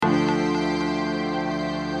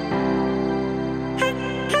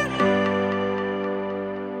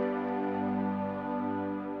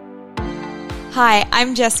Hi,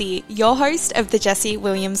 I'm Jessie, your host of the Jessie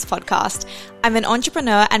Williams podcast. I'm an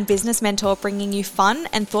entrepreneur and business mentor bringing you fun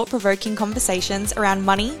and thought-provoking conversations around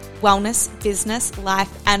money, wellness, business, life,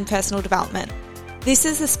 and personal development. This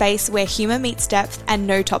is the space where humor meets depth and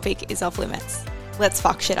no topic is off limits. Let's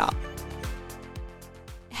fuck shit up.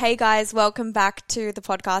 Hey guys, welcome back to the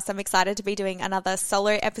podcast. I'm excited to be doing another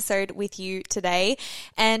solo episode with you today.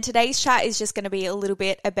 And today's chat is just going to be a little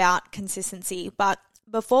bit about consistency. But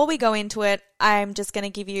before we go into it, I'm just going to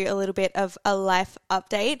give you a little bit of a life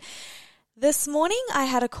update. This morning I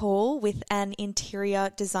had a call with an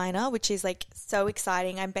interior designer, which is like so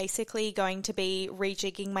exciting. I'm basically going to be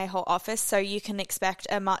rejigging my whole office so you can expect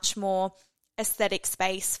a much more aesthetic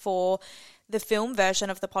space for the film version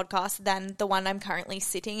of the podcast than the one I'm currently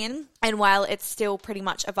sitting in. And while it's still pretty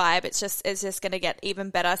much a vibe, it's just going to get even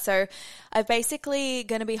better. So I'm basically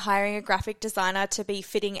going to be hiring a graphic designer to be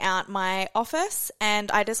fitting out my office,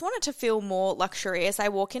 and I just want it to feel more luxurious. I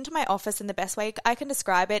walk into my office and the best way I can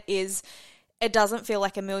describe it is it doesn't feel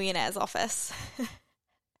like a millionaire's office.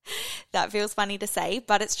 That feels funny to say,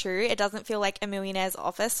 but it's true. It doesn't feel like a millionaire's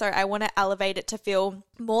office. So I want to elevate it to feel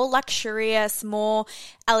more luxurious, more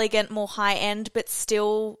elegant, more high-end, but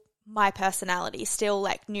still my personality, still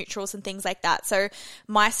like neutrals and things like that. So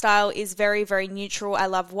my style is very, very neutral. I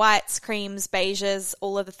love whites, creams, beiges,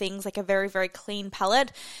 all of the things, like a very, very clean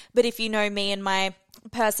palette. But if you know me and my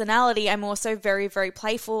personality, I'm also very, very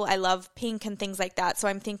playful. I love pink and things like that. So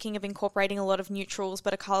I'm thinking of incorporating a lot of neutrals,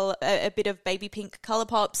 but a bit of baby pink color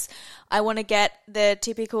pops. I want to get the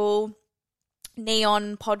typical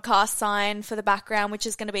neon podcast sign for the background, which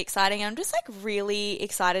is going to be exciting. I'm just like really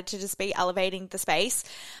excited to just be elevating the space.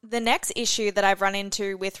 The next issue that I've run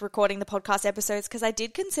into with recording the podcast episodes, because I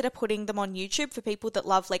did consider putting them on YouTube for people that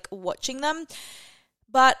love like watching them,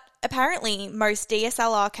 but apparently most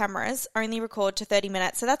DSLR cameras only record to 30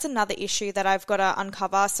 minutes. So that's another issue that I've got to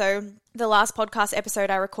uncover. So the last podcast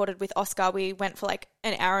episode I recorded with Oscar, we went for like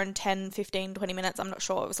an hour and 10, 15, 20 minutes. I'm not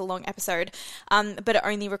sure. It was a long episode, but it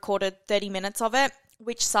only recorded 30 minutes of it,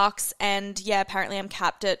 which sucks. And yeah, apparently I'm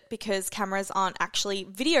capped it because cameras aren't actually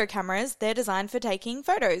video cameras. They're designed for taking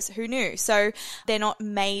photos. Who knew? So they're not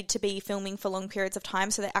made to be filming for long periods of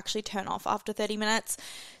time. So they actually turn off after 30 minutes.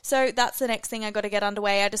 So that's the next thing I got to get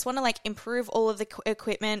underway. I just want to like improve all of the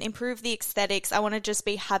equipment, improve the aesthetics. I want to just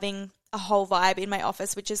be having a whole vibe in my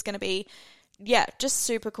office, which is going to be, yeah, just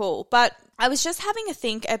super cool. But I was just having a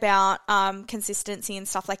think about consistency and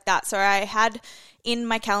stuff like that. So I had in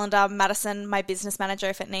my calendar, Madison, my business manager,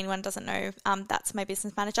 if anyone doesn't know, that's my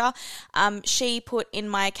business manager. She put in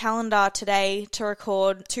my calendar today to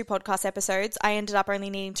record 2 podcast episodes. I ended up only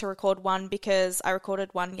needing to record 1 because I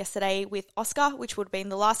recorded 1 yesterday with Oscar, which would have been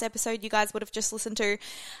the last episode you guys would have just listened to.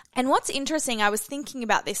 And what's interesting, I was thinking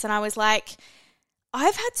about this and I was like,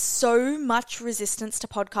 I've had so much resistance to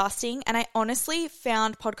podcasting, and I honestly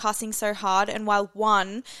found podcasting so hard. And while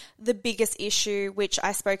the biggest issue, which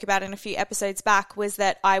I spoke about in a few episodes back, was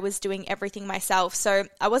that I was doing everything myself. So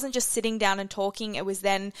I wasn't just sitting down and talking. It was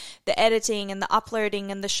then the editing and the uploading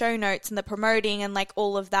and the show notes and the promoting and like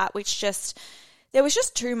all of that, which just, there was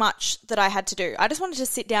just too much that I had to do. I just wanted to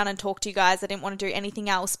sit down and talk to you guys. I didn't want to do anything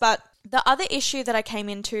else. But the other issue that I came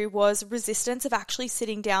into was resistance of actually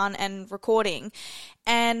sitting down and recording.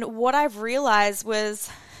 And what I've realized was,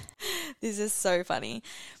 this is so funny,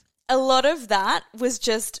 a lot of that was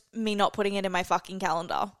just me not putting it in my fucking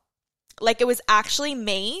calendar. Like it was actually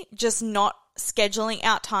me just not scheduling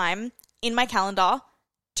out time in my calendar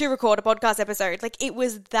to record a podcast episode. Like it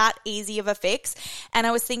was that easy of a fix. And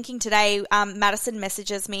I was thinking today, Madison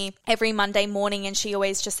messages me every Monday morning and she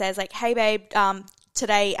always just says like, hey babe,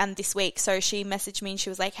 today and this week. So she messaged me and she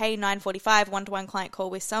was like, hey, 9:45, one-to-one client call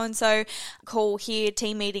with so-and-so, call here,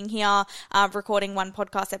 team meeting here, recording 1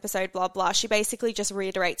 podcast episode, blah, blah. She basically just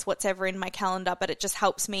reiterates what's ever in my calendar, but it just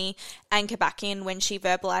helps me anchor back in when she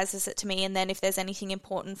verbalizes it to me. And then if there's anything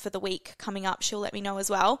important for the week coming up, she'll let me know as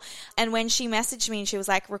well. And when she messaged me and she was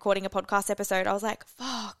like recording a podcast episode, I was like,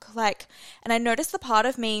 fuck, like, and I noticed the part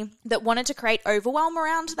of me that wanted to create overwhelm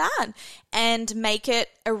around that and make it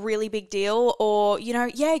a really big deal, or, you know,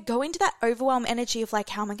 yeah, go into that overwhelm energy of like,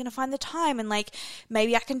 how am I going to find the time? And like,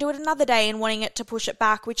 maybe I can do it another day, and wanting it to push it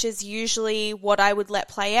back, which is usually what I would let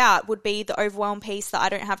play out, would be the overwhelm piece, that I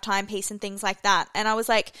don't have time piece and things like that. And I was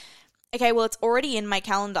like, okay, well, it's already in my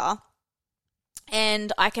calendar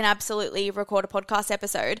and I can absolutely record a podcast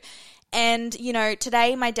episode. And, you know,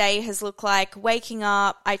 today my day has looked like waking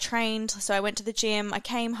up, I trained, so I went to the gym, I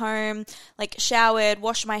came home, like showered,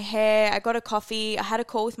 washed my hair, I got a coffee, I had a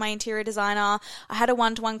call with my interior designer, I had a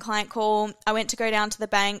one-to-one client call, I went to go down to the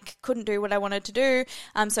bank, couldn't do what I wanted to do,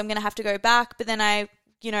 so I'm going to have to go back, but then I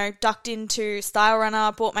ducked into Style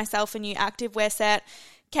Runner, bought myself a new activewear set,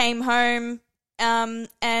 came home,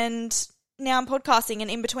 and now I'm podcasting. And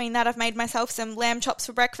in between that, I've made myself some lamb chops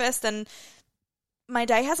for breakfast, and my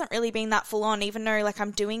day hasn't really been that full on, even though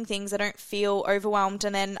I'm doing things, I don't feel overwhelmed.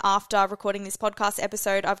 And then after recording this podcast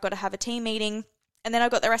episode, I've got to have a team meeting, and then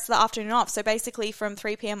I've got the rest of the afternoon off. So basically from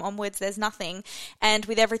 3 p.m. onwards, there's nothing. And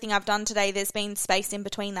with everything I've done today, there's been space in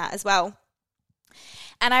between that as well.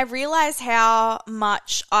 And I realize how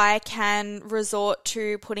much I can resort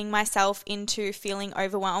to putting myself into feeling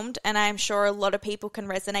overwhelmed. And I'm sure a lot of people can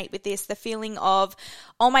resonate with this, the feeling of,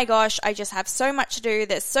 oh my gosh, I just have so much to do.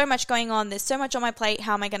 There's so much going on. There's so much on my plate.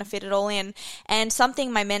 How am I going to fit it all in? And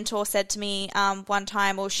something my mentor said to me one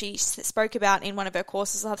time, or she spoke about in one of her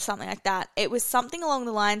courses or something like that. It was something along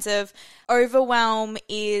the lines of, overwhelm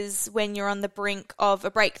is when you're on the brink of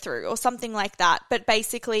a breakthrough or something like that. But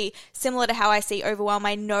basically similar to how I see overwhelm,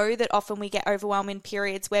 I know that often we get overwhelmed in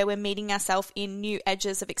periods where we're meeting ourselves in new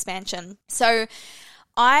edges of expansion. So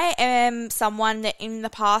I am someone that in the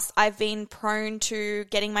past I've been prone to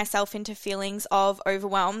getting myself into feelings of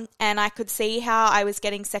overwhelm, and I could see how I was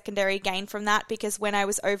getting secondary gain from that, because when I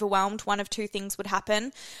was overwhelmed, one of two things would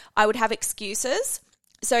happen. I would have excuses.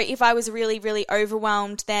 So if I was really, really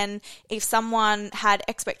overwhelmed, then if someone had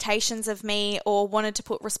expectations of me or wanted to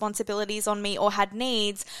put responsibilities on me or had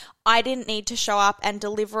needs, I didn't need to show up and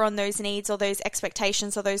deliver on those needs or those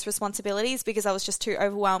expectations or those responsibilities because I was just too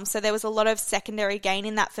overwhelmed. So there was a lot of secondary gain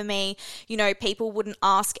in that for me. People wouldn't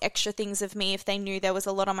ask extra things of me if they knew there was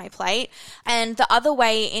a lot on my plate. And the other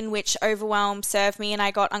way in which overwhelm served me and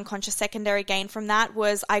I got unconscious secondary gain from that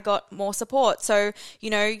was I got more support. So,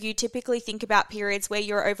 you typically think about periods where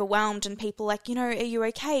you're overwhelmed and people are you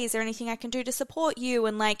okay? Is there anything I can do to support you?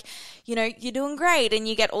 And you're doing great, and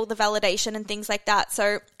you get all the validation and things like that.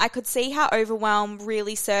 So I could see how overwhelm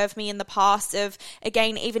really served me in the past of,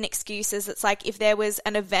 again, even excuses. It's like if there was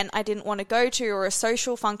an event I didn't want to go to or a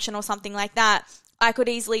social function or something like that, I could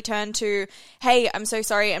easily turn to, hey, I'm so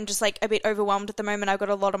sorry, I'm just a bit overwhelmed at the moment, I've got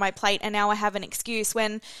a lot on my plate, and now I have an excuse.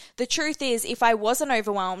 When the truth is, if I wasn't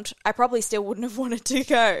overwhelmed, I probably still wouldn't have wanted to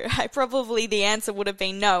go. The answer would have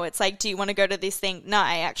been no. It's do you want to go to this thing? No,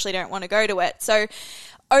 I actually don't want to go to it. So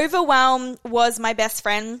overwhelm was my best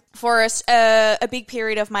friend for a big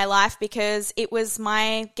period of my life because it was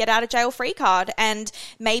my get out of jail free card. And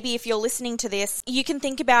maybe if you're listening to this, you can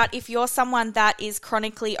think about, if you're someone that is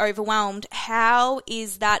chronically overwhelmed, how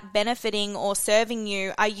is that benefiting or serving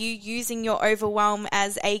you? Are you using your overwhelm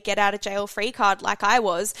as a get out of jail free card like I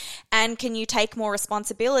was? And can you take more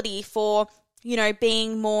responsibility for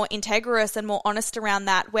being more integrous and more honest around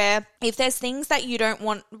that, where if there's things that you don't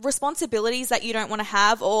want, responsibilities that you don't want to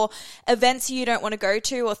have, or events you don't want to go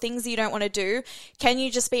to, or things you don't want to do, can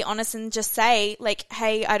you just be honest and just say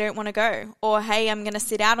hey, I don't want to go, or hey, I'm going to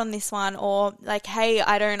sit out on this one, or hey,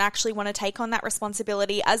 I don't actually want to take on that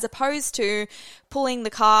responsibility, as opposed to pulling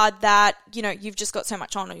the card that, you've just got so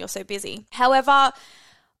much on or you're so busy. However,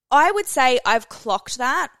 I would say I've clocked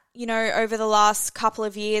that. Over the last couple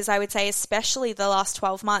of years, I would say especially the last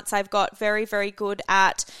 12 months, I've got very, very good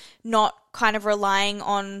at not kind of relying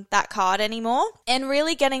on that card anymore, and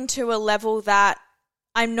really getting to a level that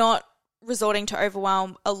I'm not resorting to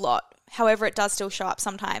overwhelm a lot. However, it does still show up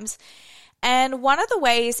sometimes. And one of the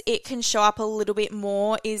ways it can show up a little bit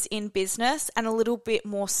more is in business, and a little bit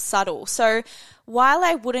more subtle. So while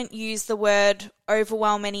I wouldn't use the word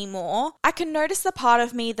overwhelm anymore, I can notice the part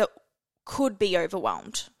of me that could be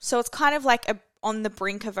overwhelmed. So it's kind of on the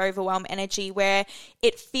brink of overwhelm energy, where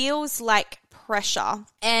it feels like pressure.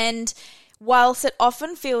 And whilst it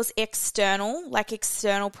often feels external, like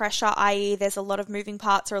external pressure, i.e. there's a lot of moving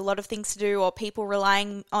parts or a lot of things to do, or people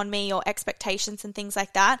relying on me, or expectations and things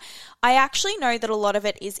like that, I actually know that a lot of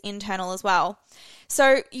it is internal as well.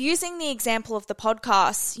 So using the example of the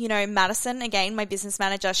podcast, Madison, again, my business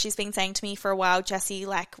manager, she's been saying to me for a while, Jessie,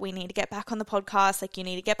 we need to get back on the podcast, you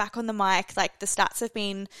need to get back on the mic. The stats have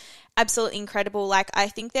been absolutely incredible. I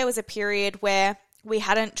think there was a period where we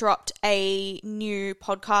hadn't dropped a new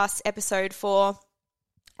podcast episode for,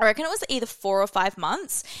 I reckon it was either 4 or 5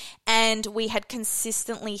 months, and we had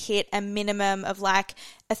consistently hit a minimum of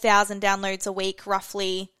 1,000 downloads a week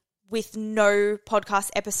roughly, with no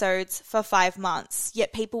podcast episodes for 5 months.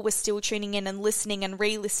 Yet people were still tuning in and listening and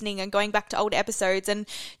re-listening and going back to old episodes, and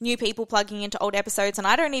new people plugging into old episodes. And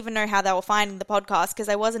I don't even know how they were finding the podcast, because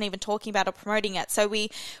I wasn't even talking about or promoting it. So we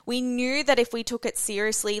knew that if we took it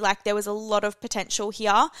seriously, there was a lot of potential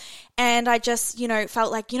here. And I just,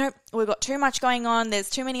 felt we've got too much going on. There's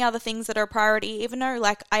too many other things that are a priority, even though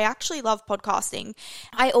I actually love podcasting.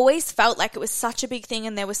 I always felt like it was such a big thing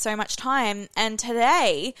and there was so much time. And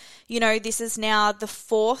today, this is now the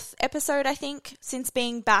 4th episode, I think, since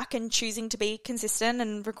being back and choosing to be consistent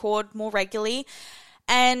and record more regularly.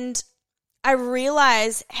 And I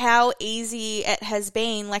realize how easy it has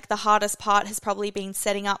been. Like, the hardest part has probably been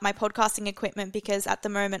setting up my podcasting equipment, because at the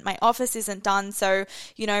moment my office isn't done. So,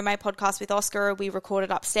 my podcast with Oscar, we recorded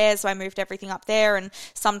upstairs. So I moved everything up there, and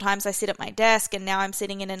sometimes I sit at my desk, and now I'm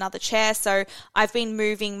sitting in another chair. So I've been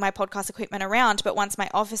moving my podcast equipment around, but once my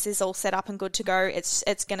office is all set up and good to go,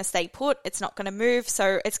 it's going to stay put. It's not going to move.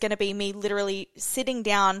 So it's going to be me literally sitting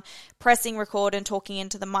down, pressing record and talking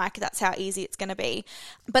into the mic. That's how easy it's going to be.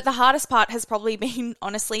 But the hardest part has probably been,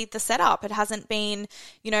 honestly, the setup. It hasn't been,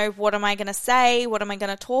 what am I going to say? What am I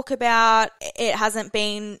going to talk about? It hasn't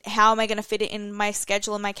been, how am I going to fit it in my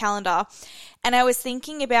schedule and my calendar? And I was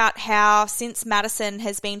thinking about how, since Madison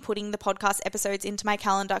has been putting the podcast episodes into my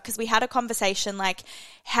calendar, because we had a conversation like,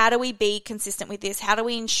 how do we be consistent with this? How do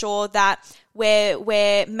we ensure that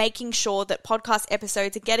we're making sure that podcast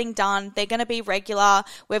episodes are getting done? They're going to be regular.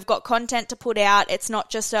 We've got content to put out. It's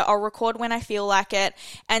not just I'll record when I feel like it.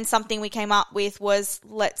 And something we came up with was,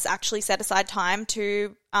 let's actually set aside time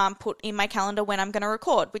to put in my calendar when I'm going to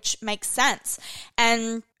record, which makes sense.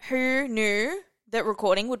 And who knew that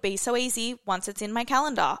recording would be so easy once it's in my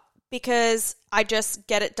calendar, because I just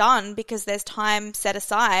get it done because there's time set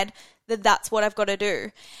aside that's what I've got to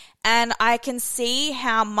do. And I can see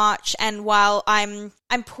how much, and while I'm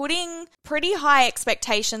putting pretty high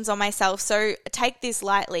expectations on myself, so take this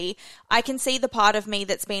lightly, I can see the part of me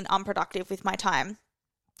that's been unproductive with my time.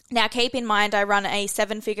 Now, keep in mind, I run a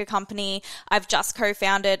 7-figure company. I've just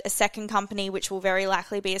co-founded a second company, which will very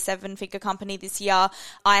likely be a 7-figure company this year.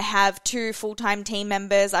 I have 2 full-time team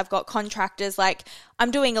members. I've got contractors. Like,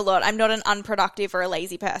 I'm doing a lot. I'm not an unproductive or a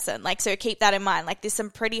lazy person. Like, so keep that in mind. Like, there's some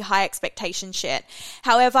pretty high expectation shit.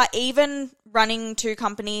 However, even running 2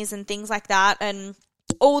 companies and things like that, and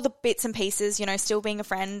all the bits and pieces, still being a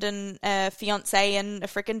friend and a fiance and a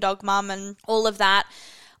freaking dog mum and all of that,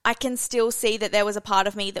 I can still see that there was a part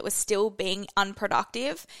of me that was still being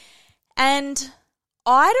unproductive. And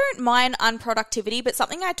I don't mind unproductivity, but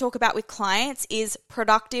something I talk about with clients is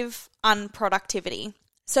productive unproductivity.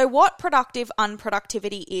 So what productive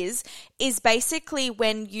unproductivity is basically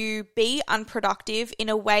when you be unproductive in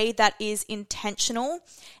a way that is intentional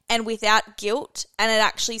and without guilt, and it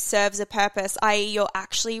actually serves a purpose, i.e. you're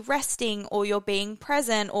actually resting, or you're being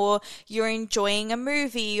present, or you're enjoying a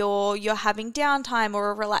movie, or you're having downtime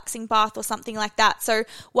or a relaxing bath or something like that. So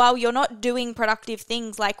while you're not doing productive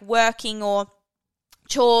things like working or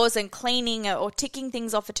chores and cleaning or ticking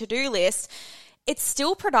things off a to-do list, it's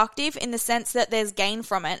still productive in the sense that there's gain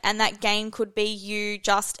from it. And that gain could be you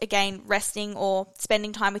just, again, resting or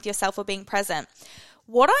spending time with yourself or being present.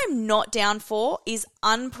 What I'm not down for is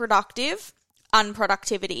unproductive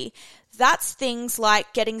unproductivity. That's things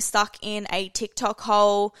like getting stuck in a TikTok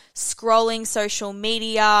hole, scrolling social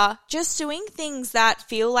media, just doing things that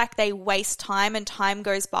feel like they waste time and time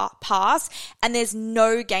goes past and there's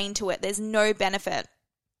no gain to it. There's no benefit.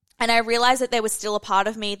 And I realized that there was still a part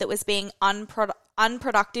of me that was being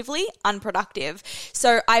unproductively unproductive.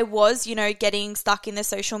 So I was, getting stuck in the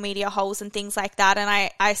social media holes and things like that. And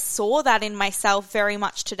I saw that in myself very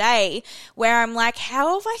much today, where I'm like,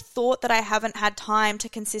 how have I thought that I haven't had time to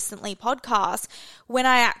consistently podcast when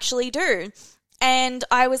I actually do? And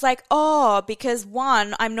I was like, because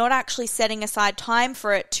one, I'm not actually setting aside time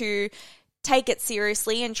for it to take it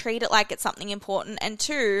seriously and treat it like it's something important. And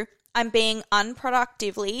two, I'm being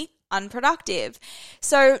unproductively unproductive.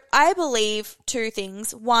 So I believe two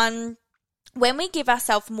things. One, when we give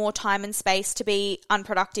ourselves more time and space to be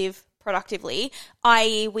unproductive productively,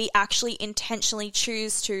 i.e. we actually intentionally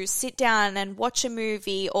choose to sit down and watch a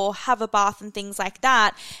movie or have a bath and things like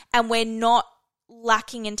that, and we're not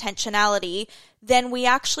lacking intentionality, then we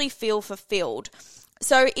actually feel fulfilled.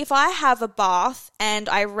 So if I have a bath and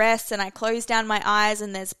I rest and I close down my eyes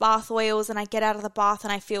and there's bath oils and I get out of the bath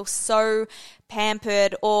and I feel so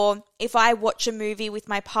pampered, or if I watch a movie with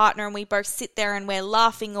my partner and we both sit there and we're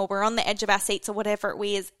laughing or we're on the edge of our seats or whatever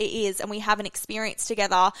it is and we have an experience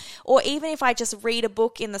together, or even if I just read a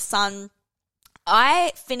book in the sun,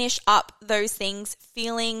 I finish up those things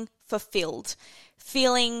feeling fulfilled,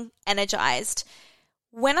 feeling energized.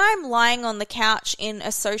 When I'm lying on the couch in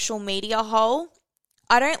a social media hole,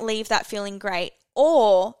 I don't leave that feeling great.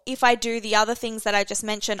 Or if I do the other things that I just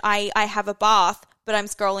mentioned, I have a bath, but I'm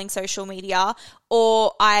scrolling social media,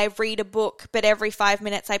 or I read a book, but every 5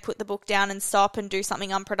 minutes I put the book down and stop and do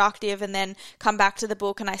something unproductive and then come back to the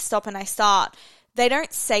book and I stop and I start. they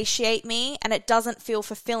don't satiate me and it doesn't feel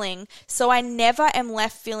fulfilling. So I never am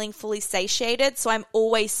left feeling fully satiated. So I'm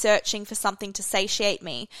always searching for something to satiate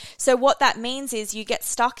me. So what that means is you get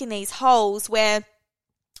stuck in these holes where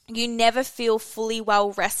you never feel fully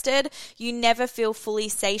well rested. You never feel fully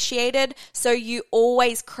satiated. So you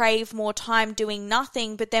always crave more time doing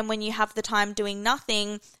nothing. But then when you have the time doing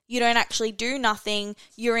nothing, you don't actually do nothing.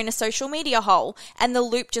 You're in a social media hole and the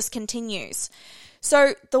loop just continues.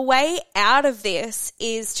 So the way out of this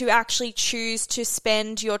is to actually choose to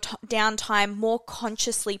spend your downtime more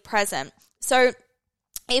consciously present. So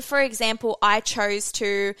if, for example, I chose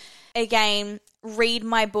to, again, read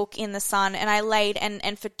my book in the sun and I laid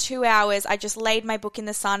and for 2 hours I just laid my book in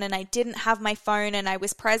the sun and I didn't have my phone and I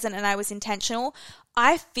was present and I was intentional,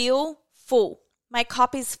 I feel full. My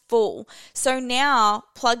cup is full. So now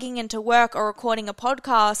plugging into work or recording a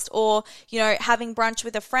podcast or, having brunch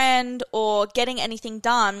with a friend or getting anything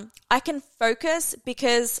done, I can focus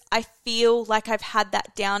because I feel like I've had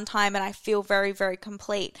that downtime and I feel very, very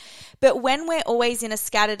complete. But when we're always in a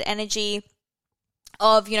scattered energy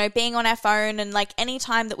of, being on our phone and like any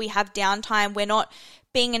time that we have downtime, we're not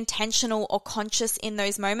being intentional or conscious in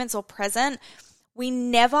those moments or present, we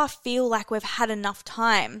never feel like we've had enough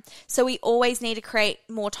time. So we always need to create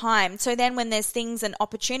more time. So then when there's things and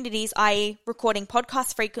opportunities, i.e. recording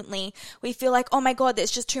podcasts frequently, we feel like, oh my God,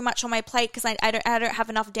 there's just too much on my plate because I don't have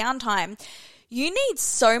enough downtime. You need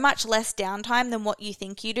so much less downtime than what you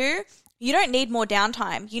think you do. You don't need more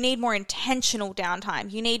downtime. You need more intentional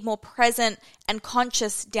downtime. You need more present and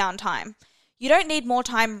conscious downtime. You don't need more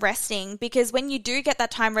time resting because when you do get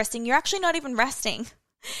that time resting, you're actually not even resting.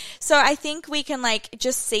 So I think we can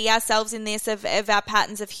just see ourselves in this of our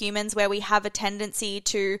patterns of humans where we have a tendency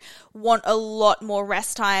to want a lot more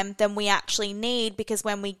rest time than we actually need because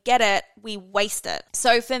when we get it, we waste it.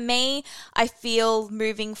 So for me, I feel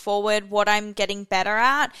moving forward, what I'm getting better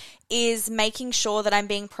at is making sure that I'm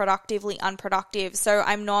being productively unproductive. So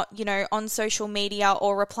I'm not, on social media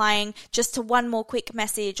or replying just to one more quick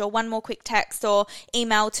message or one more quick text or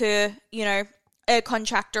email to, a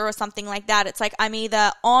contractor or something like that. It's like I'm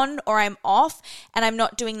either on or I'm off and I'm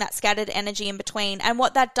not doing that scattered energy in between. And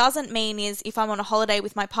what that doesn't mean is if I'm on a holiday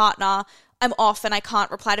with my partner, I'm off and I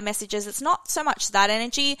can't reply to messages. It's not so much that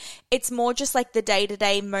energy. It's more just like the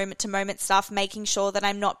day-to-day, moment-to-moment stuff, making sure that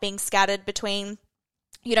I'm not being scattered between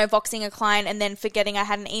voxing a client and then forgetting I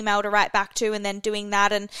had an email to write back to and then doing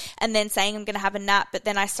that and then saying I'm going to have a nap, but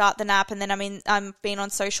then I start the nap and then I'm being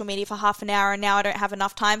on social media for half an hour and now I don't have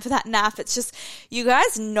enough time for that nap. It's just, you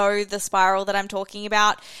guys know the spiral that I'm talking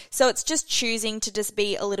about. So it's just choosing to just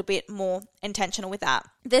be a little bit more intentional with that.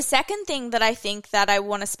 The second thing that I think that I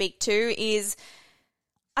want to speak to is,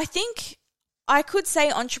 I think I could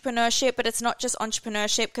say entrepreneurship, but it's not just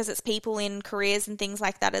entrepreneurship because it's people in careers and things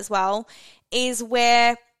like that as well, is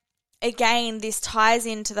where, again, this ties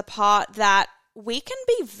into the part that we can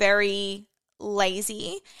be very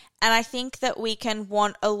lazy. And I think that we can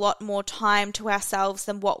want a lot more time to ourselves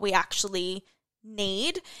than what we actually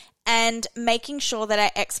need, and making sure that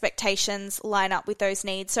our expectations line up with those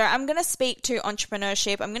needs. So I'm going to speak to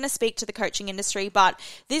entrepreneurship. I'm going to speak to the coaching industry, but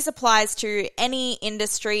this applies to any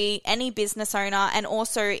industry, any business owner, and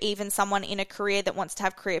also even someone in a career that wants to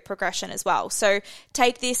have career progression as well. So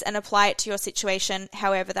take this and apply it to your situation,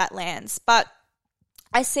 however that lands. But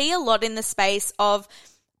I see a lot in the space of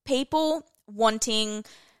people wanting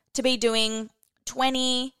to be doing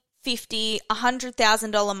 20, 50,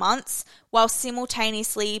 $100,000 months while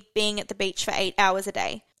simultaneously being at the beach for 8 hours a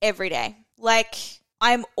day, every day. Like,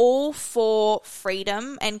 I'm all for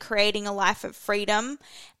freedom and creating a life of freedom,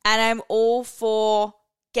 and I'm all for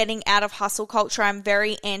getting out of hustle culture. I'm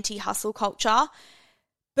very anti-hustle culture.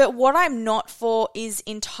 But what I'm not for is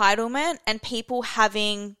entitlement and people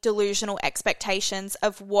having delusional expectations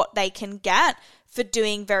of what they can get for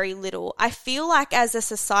doing very little. I feel like as a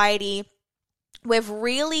society, we've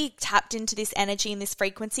really tapped into this energy and this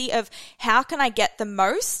frequency of how can I get the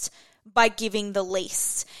most by giving the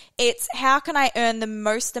least. It's how can I earn the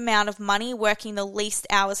most amount of money working the least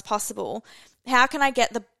hours possible? How can I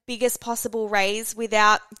get the biggest possible raise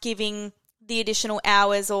without giving the additional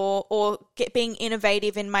hours or being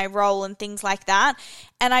innovative in my role and things like that?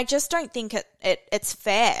 And I just don't think it's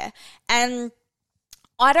fair. And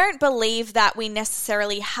I don't believe that we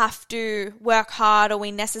necessarily have to work hard or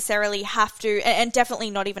we necessarily have to, and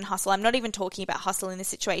definitely not even hustle. I'm not even talking about hustle in this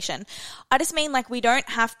situation. I just mean like we don't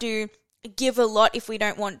have to give a lot if we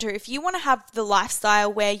don't want to. If you want to have the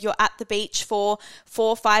lifestyle where you're at the beach for 4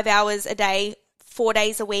 or 5 hours a day, 4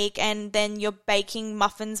 days a week, and then you're baking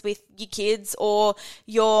muffins with your kids or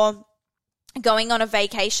you're going on a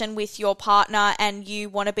vacation with your partner and you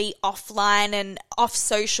want to be offline and off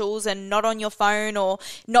socials and not on your phone or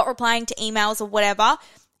not replying to emails or whatever,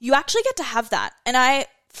 you actually get to have that. And I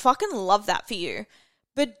fucking love that for you.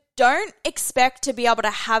 But don't expect to be able to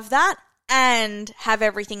have that and have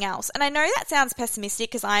everything else. And I know that sounds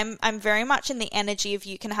pessimistic because I'm very much in the energy of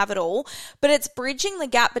you can have it all, but it's bridging the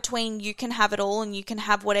gap between you can have it all and you can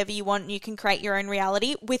have whatever you want and you can create your own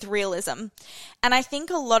reality with realism. And I think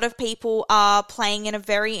a lot of people are playing in a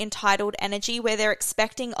very entitled energy where they're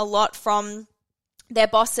expecting a lot from their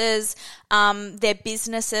bosses, their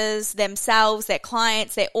businesses, themselves, their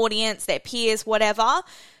clients, their audience, their peers, whatever,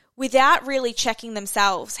 without really checking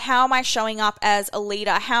themselves. How am I showing up as a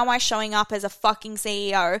leader? How am I showing up as a fucking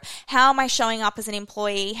CEO? How am I showing up as an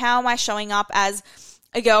employee? How am I showing up as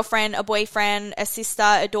a girlfriend, a boyfriend, a sister,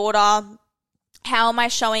 a daughter? How am I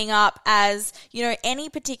showing up as, any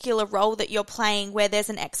particular role that you're playing where there's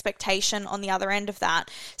an expectation on the other end of that?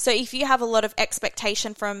 So if you have a lot of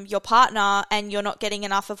expectation from your partner and you're not getting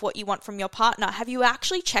enough of what you want from your partner, have you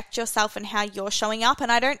actually checked yourself and how you're showing up?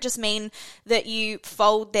 And I don't just mean that you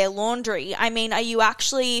fold their laundry. I mean, are you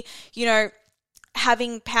actually,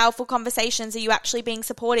 having powerful conversations? Are you actually being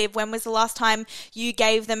supportive? When was the last time you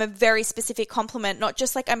gave them a very specific compliment? Not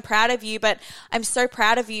just like, I'm proud of you, but I'm so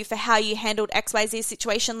proud of you for how you handled XYZ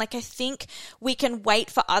situation. Like, I think we can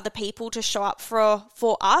wait for other people to show up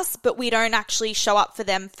for us, but we don't actually show up for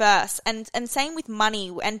them first. And same with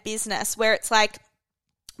money and business, where it's like,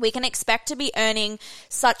 we can expect to be earning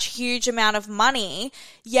such huge amount of money,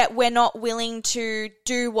 yet we're not willing to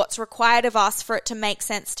do what's required of us for it to make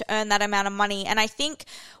sense to earn that amount of money. And I think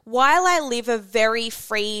while I live a very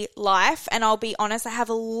free life, and I'll be honest, I have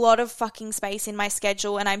a lot of fucking space in my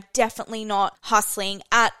schedule and I'm definitely not hustling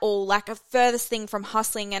at all, like a furthest thing from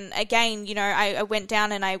hustling. And again, I went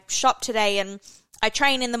down and I shopped today and I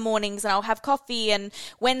train in the mornings and I'll have coffee, and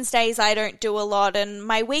Wednesdays I don't do a lot and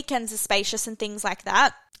my weekends are spacious and things like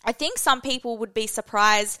that. I think some people would be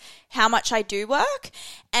surprised how much I do work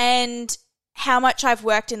and how much I've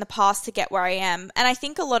worked in the past to get where I am. And I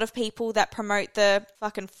think a lot of people that promote the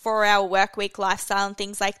fucking 4-hour work week lifestyle and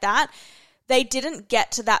things like that, they didn't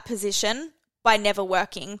get to that position by never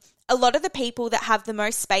working. A lot of the people that have the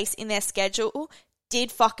most space in their schedule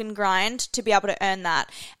did fucking grind to be able to earn that.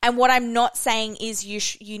 And what I'm not saying is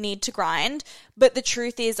you need to grind, but the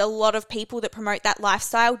truth is a lot of people that promote that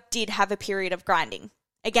lifestyle did have a period of grinding.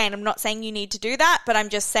 Again, I'm not saying you need to do that, but I'm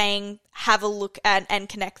just saying have a look at and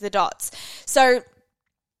connect the dots. So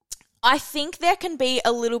I think there can be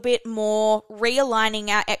a little bit more realigning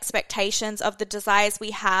our expectations of the desires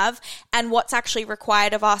we have and what's actually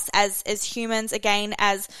required of us as humans, again,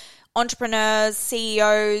 as entrepreneurs,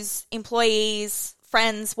 CEOs, employees,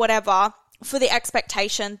 friends, whatever, for the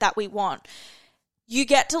expectation that we want. You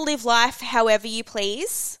get to live life however you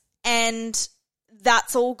please, and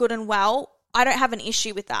that's all good and well. I don't have an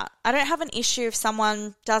issue with that. I don't have an issue if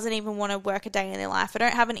someone doesn't even want to work a day in their life. I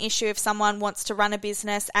don't have an issue if someone wants to run a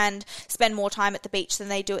business and spend more time at the beach than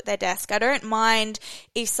they do at their desk. I don't mind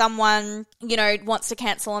if someone, wants to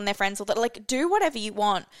cancel on their friends or that. Like, do whatever you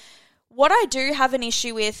want. What I do have an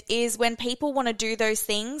issue with is when people want to do those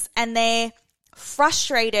things and they're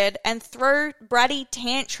frustrated and throw bratty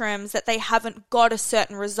tantrums that they haven't got a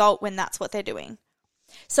certain result when that's what they're doing.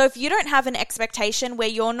 So if you don't have an expectation where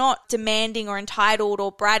you're not demanding or entitled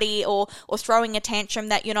or bratty or throwing a tantrum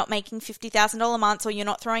that you're not making $50,000 months, or you're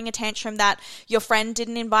not throwing a tantrum that your friend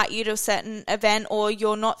didn't invite you to a certain event, or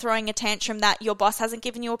you're not throwing a tantrum that your boss hasn't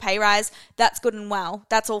given you a pay rise, that's good and well.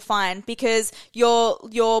 That's all fine, because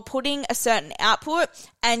you're putting a certain output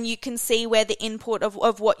and you can see where the input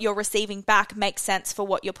of what you're receiving back makes sense for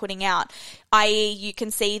what you're putting out. I.e., you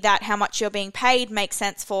can see that how much you're being paid makes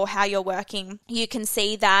sense for how you're working. You can see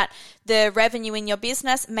that the revenue in your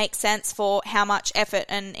business makes sense for how much effort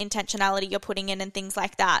and intentionality you're putting in and things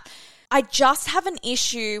like that. I just have an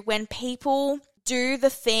issue when people do the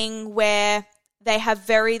thing where they have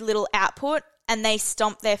very little output and they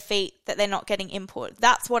stomp their feet that they're not getting input.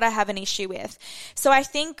 That's what I have an issue with. So I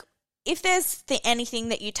think if there's anything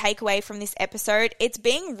that you take away from this episode, it's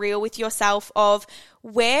being real with yourself of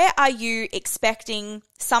where are you expecting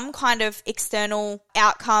some kind of external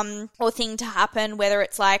outcome or thing to happen, whether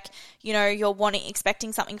it's like, you're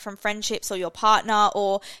expecting something from friendships or your partner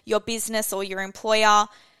or your business or your employer.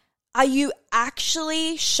 Are you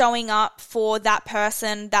actually showing up for that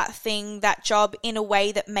person, that thing, that job in a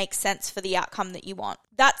way that makes sense for the outcome that you want?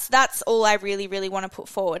 That's all I really, really want to put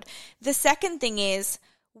forward. The second thing is,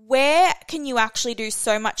 where can you actually do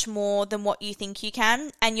so much more than what you think you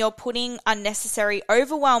can? And you're putting unnecessary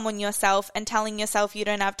overwhelm on yourself and telling yourself you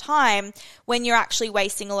don't have time when you're actually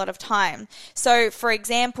wasting a lot of time. So, for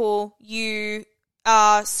example, you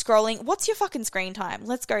are scrolling. What's your fucking screen time?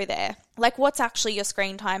 Let's go there. Like, what's actually your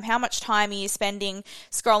screen time? How much time are you spending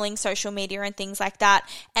scrolling social media and things like that?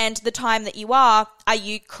 And the time that you are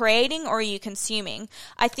you creating or are you consuming?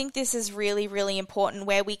 I think this is really, really important,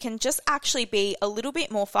 where we can just actually be a little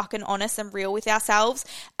bit more fucking honest and real with ourselves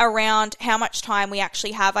around how much time we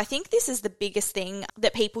actually have. I think this is the biggest thing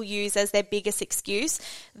that people use as their biggest excuse.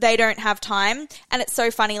 They don't have time. And it's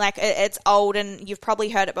so funny, like it's old and you've probably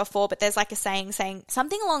heard it before, but there's like a saying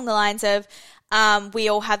something along the lines of, we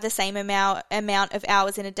all have the same amount of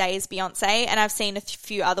hours in a day as Beyonce. And I've seen a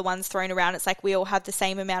few other ones thrown around. It's like we all have the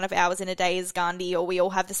same amount of hours in a day as Gandhi, or we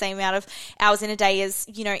all have the same amount of hours in a day as,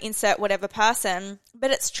 insert whatever person.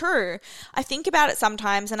 But it's true. I think about it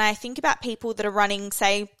sometimes, and I think about people that are running,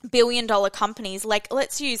 say, billion-dollar companies. Like,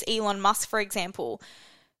 let's use Elon Musk, for example.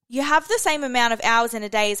 You have the same amount of hours in a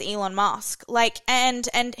day as Elon Musk. Like, and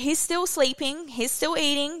he's still sleeping, he's still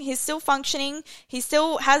eating, he's still functioning, he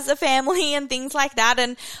still has a family and things like that.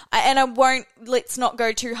 And let's not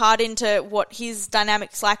go too hard into what his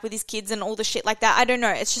dynamics like with his kids and all the shit like that. I don't know.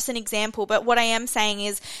 It's just an example. But what I am saying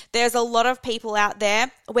is there's a lot of people out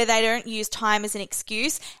there where they don't use time as an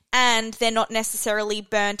excuse and they're not necessarily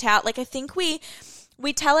burnt out. Like, I think we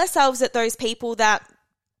tell ourselves that those people that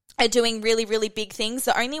are doing really, really big things,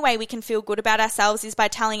 the only way we can feel good about ourselves is by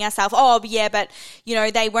telling ourselves, oh, yeah, but,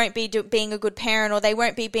 they won't be being a good parent, or they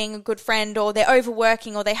won't be being a good friend, or they're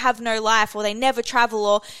overworking, or they have no life, or they never travel,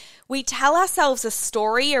 or we tell ourselves a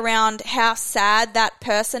story around how sad that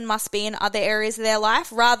person must be in other areas of their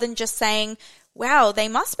life, rather than just saying, wow, they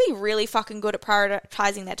must be really fucking good at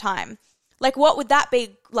prioritizing their time. Like, what would that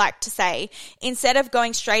be like to say? Instead of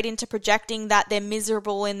going straight into projecting that they're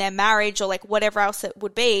miserable in their marriage or like whatever else it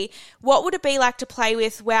would be, what would it be like to play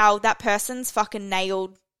with, wow, that person's fucking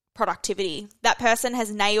nailed productivity. That person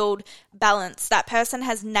has nailed balance. That person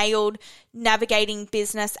has nailed navigating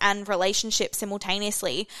business and relationships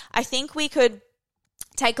simultaneously. I think we could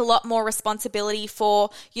take a lot more responsibility for,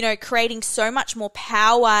 creating so much more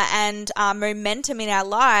power and momentum in our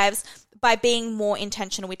lives by being more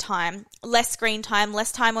intentional with time. Less screen time,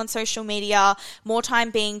 less time on social media, more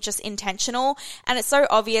time being just intentional. And it's so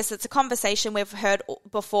obvious. It's a conversation we've heard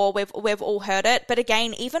before. We've all heard it. But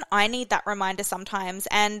again, even I need that reminder sometimes.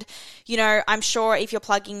 And, I'm sure if you're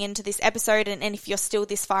plugging into this episode and if you're still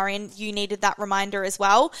this far in, you needed that reminder as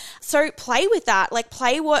well. So play with that. Like,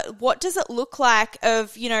 play what does it look like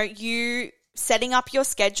of, you setting up your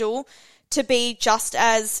schedule to be just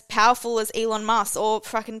as powerful as Elon Musk or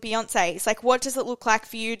fucking Beyonce. It's like, what does it look like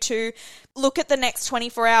for you to look at the next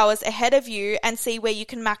 24 hours ahead of you and see where you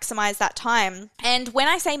can maximize that time? And when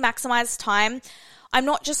I say maximize time, I'm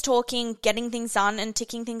not just talking getting things done and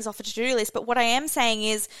ticking things off a to-do list, but what I am saying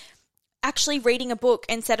is actually reading a book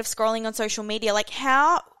instead of scrolling on social media. Like,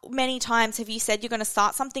 how many times have you said you're going to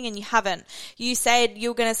start something and you haven't? You said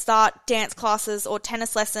you're going to start dance classes or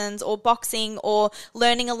tennis lessons or boxing or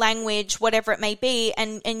learning a language, whatever it may be,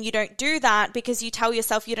 and you don't do that because you tell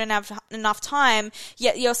yourself you don't have enough time,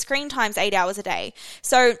 yet your screen time's 8 hours a day.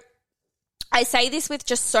 So I say this with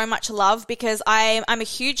just so much love because I'm a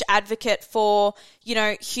huge advocate for,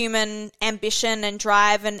 human ambition and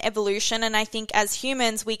drive and evolution. And I think as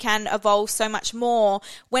humans, we can evolve so much more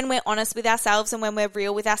when we're honest with ourselves and when we're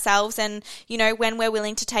real with ourselves and, when we're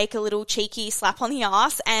willing to take a little cheeky slap on the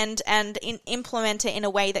ass and implement it in a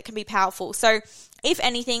way that can be powerful. So if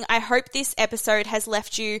anything, I hope this episode has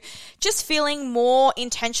left you just feeling more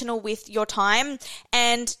intentional with your time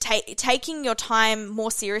and taking your time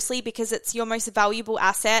more seriously because it's your most valuable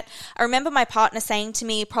asset. I remember my partner saying to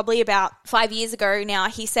me probably about 5 years ago now,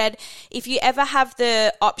 he said, if you ever have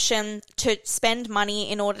the option to spend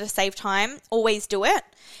money in order to save time, always do it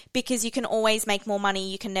because you can always make more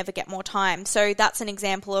money. You can never get more time. So that's an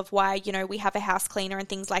example of why, we have a house cleaner and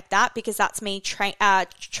things like that because that's me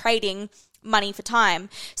trading money for time.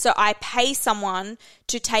 So I pay someone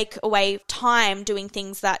to take away time doing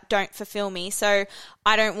things that don't fulfill me. So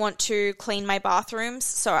I don't want to clean my bathrooms,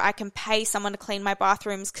 so I can pay someone to clean my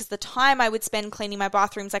bathrooms because the time I would spend cleaning my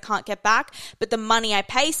bathrooms I can't get back, but the money I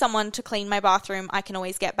pay someone to clean my bathroom I can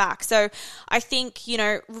always get back. So I think,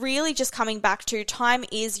 really just coming back to time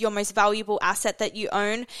is your most valuable asset that you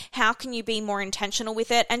own. How can you be more intentional with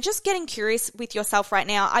it? And just getting curious with yourself right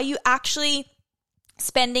now. Are you actually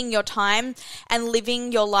spending your time and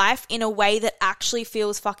living your life in a way that actually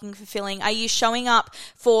feels fucking fulfilling? Are you showing up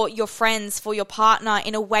for your friends, for your partner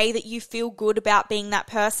in a way that you feel good about being that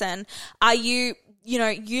person? Are you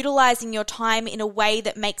utilizing your time in a way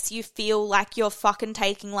that makes you feel like you're fucking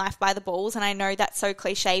taking life by the balls. And I know that's so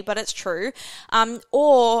cliche, but it's true.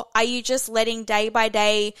 Or are you just letting day by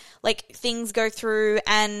day, like, things go through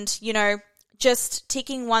and, just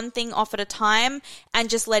ticking one thing off at a time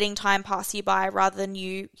and just letting time pass you by rather than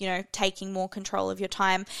you taking more control of your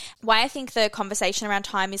time. Why I think the conversation around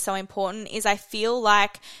time is so important is I feel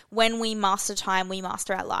like when we master time, we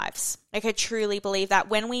master our lives. Like, I truly believe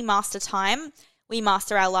that when we master time, we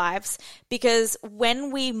master our lives, because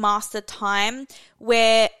when we master time,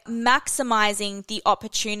 we're maximizing the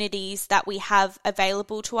opportunities that we have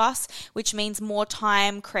available to us, which means more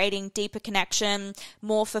time, creating deeper connection,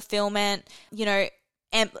 more fulfillment,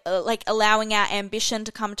 like allowing our ambition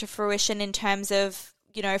to come to fruition in terms of,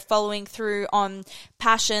 following through on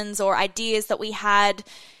passions or ideas that we had.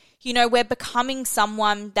 We're becoming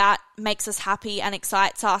someone that makes us happy and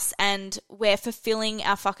excites us, and we're fulfilling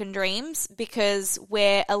our fucking dreams because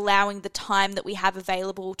we're allowing the time that we have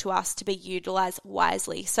available to us to be utilized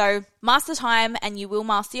wisely. So master time and you will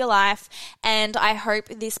master your life. And I hope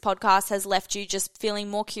this podcast has left you just feeling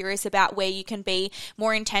more curious about where you can be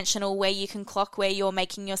more intentional, where you can clock where you're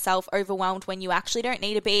making yourself overwhelmed when you actually don't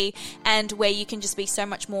need to be, and where you can just be so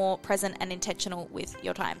much more present and intentional with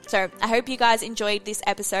your time. So I hope you guys enjoyed this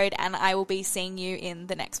episode, and I will be seeing you in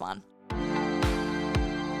the next one.